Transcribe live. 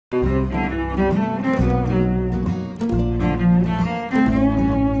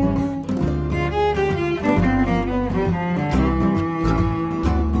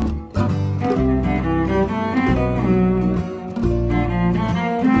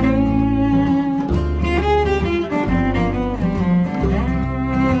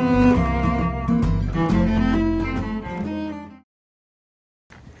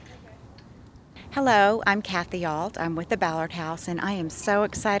Hello, I'm Kathy Ault. I'm with the Ballard House, and I am so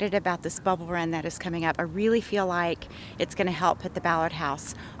excited about this bubble run that is coming up. I really feel like it's going to help put the Ballard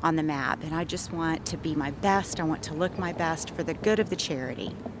House on the map, and I just want to be my best. I want to look my best for the good of the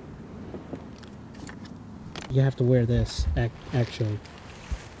charity. You have to wear this, actually.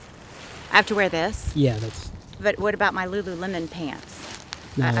 I have to wear this? Yeah, that's... But what about my Lululemon pants?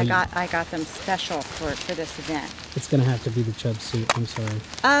 No, I got them special for this event. It's going to have to be the Chubb suit, I'm sorry.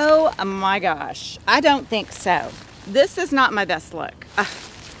 Oh my gosh, I don't think so. This is not my best look.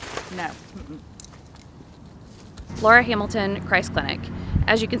 No. Laura Hamilton, Christ Clinic.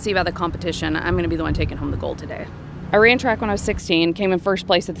 As you can see by the competition, I'm going to be the one taking home the gold today. I ran track when I was 16, came in first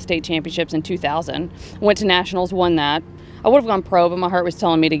place at the state championships in 2000, went to nationals, won that. I would have gone pro, but my heart was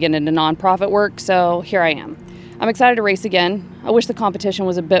telling me to get into nonprofit work, so here I am. I'm excited to race again. I wish the competition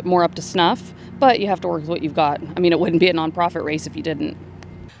was a bit more up to snuff, but you have to work with what you've got. I mean, it wouldn't be a nonprofit race if you didn't.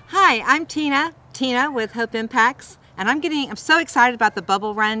 Hi, I'm Tina with Hope Impacts, and I'm so excited about the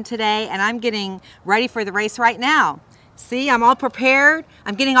bubble run today, and I'm getting ready for the race right now. See, I'm all prepared.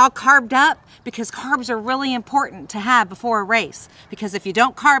 I'm getting all carved up because carbs are really important to have before a race, because if you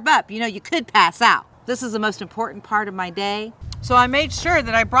don't carb up, you could pass out. This is the most important part of my day. So I made sure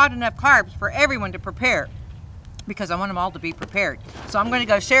that I brought enough carbs for everyone to prepare, because I want them all to be prepared. So I'm going to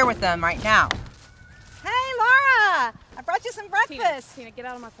go share with them right now. Hey, Laura! I brought you some breakfast. Tina, get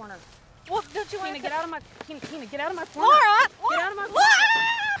out of my corner. Well, don't you want Tina, get out of my Tina, get out of my corner. Laura! Get out of my corner.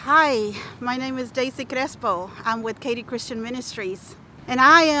 Hi, my name is Daisy Crespo. I'm with Katy Christian Ministries. And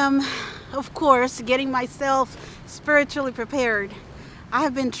I am, of course, getting myself spiritually prepared. I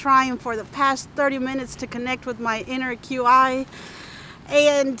have been trying for the past 30 minutes to connect with my inner QI.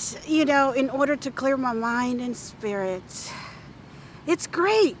 And, in order to clear my mind and spirit. It's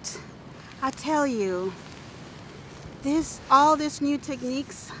great. I tell you, all these new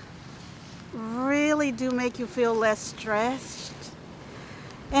techniques really do make you feel less stressed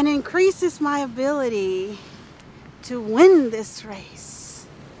and increases my ability to win this race.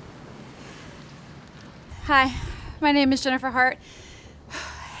 Hi, my name is Jennifer Hart,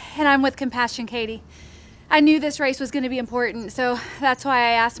 and I'm with Compassion Katy. I knew this race was going to be important, so that's why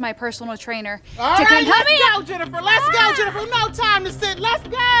I asked my personal trainer to come help me. Let's go, Jennifer. Let's go, Jennifer. No time to sit. Let's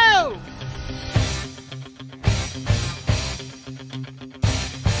go.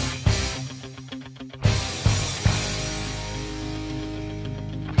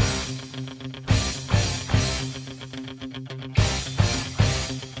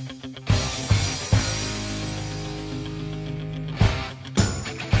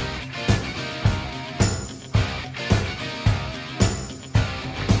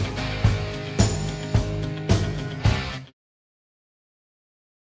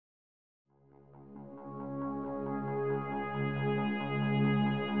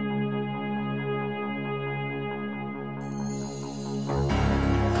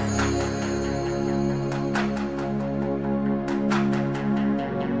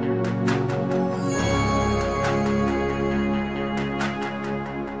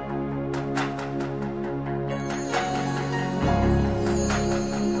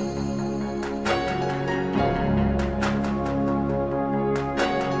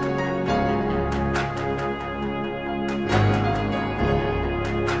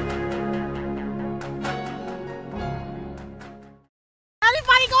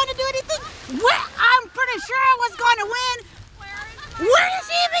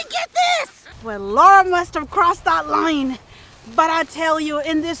 Well, Laura must have crossed that line. But I tell you,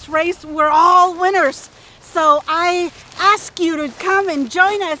 in this race, we're all winners. So I ask you to come and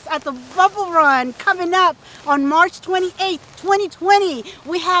join us at the Bubble Run coming up on March 28th, 2020.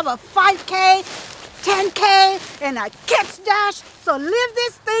 We have a 5K, 10K, and a Kids Dash. So leave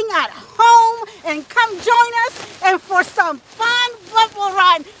this thing at home and come join us and for some fun Bubble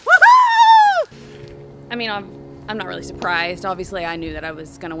Run. Woohoo! I mean, I'm not really surprised. Obviously, I knew that I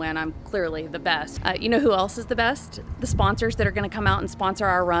was going to win. I'm clearly the best. You know who else is the best? The sponsors that are going to come out and sponsor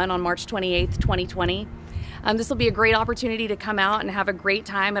our run on March 28th, 2020. This will be a great opportunity to come out and have a great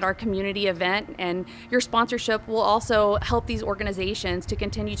time at our community event, and your sponsorship will also help these organizations to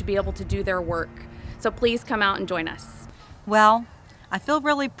continue to be able to do their work. So please come out and join us. Well, I feel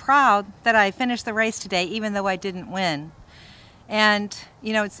really proud that I finished the race today, even though I didn't win. And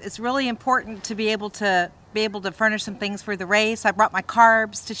you know, it's really important to be able to furnish some things for the race. I brought my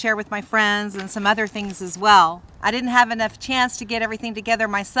carbs to share with my friends and some other things as well. I didn't have enough chance to get everything together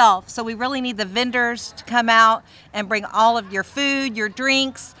myself, so we really need the vendors to come out and bring all of your food, your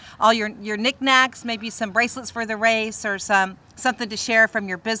drinks, all your knickknacks, maybe some bracelets for the race or something to share from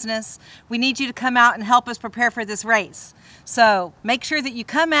your business. We need you to come out and help us prepare for this race. So make sure that you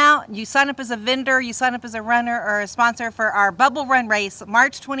come out, you sign up as a vendor, you sign up as a runner or a sponsor for our Bubble Run race,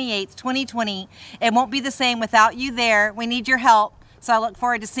 March 28th, 2020. It won't be the same without you there. We need your help. So I look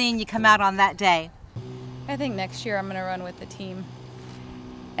forward to seeing you come out on that day. I think next year I'm going to run with the team.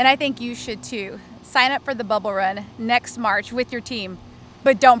 And I think you should too. Sign up for the Bubble Run next March with your team,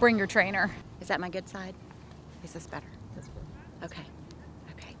 but don't bring your trainer. Is that my good side? Is this better? Okay.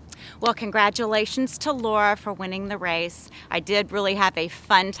 Okay. Well, congratulations to Laura for winning the race. I did really have a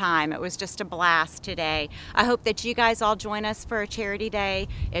fun time. It was just a blast today. I hope that you guys all join us for a charity day.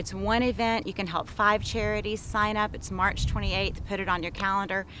 It's one event. You can help 5 charities. Sign up. It's March 28th. Put it on your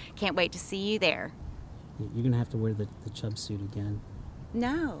calendar. Can't wait to see you there. You're gonna have to wear the Chubb suit again.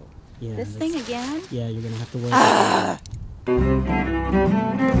 No. Yeah. This thing again? Yeah, you're gonna have to wear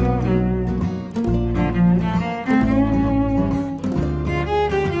it.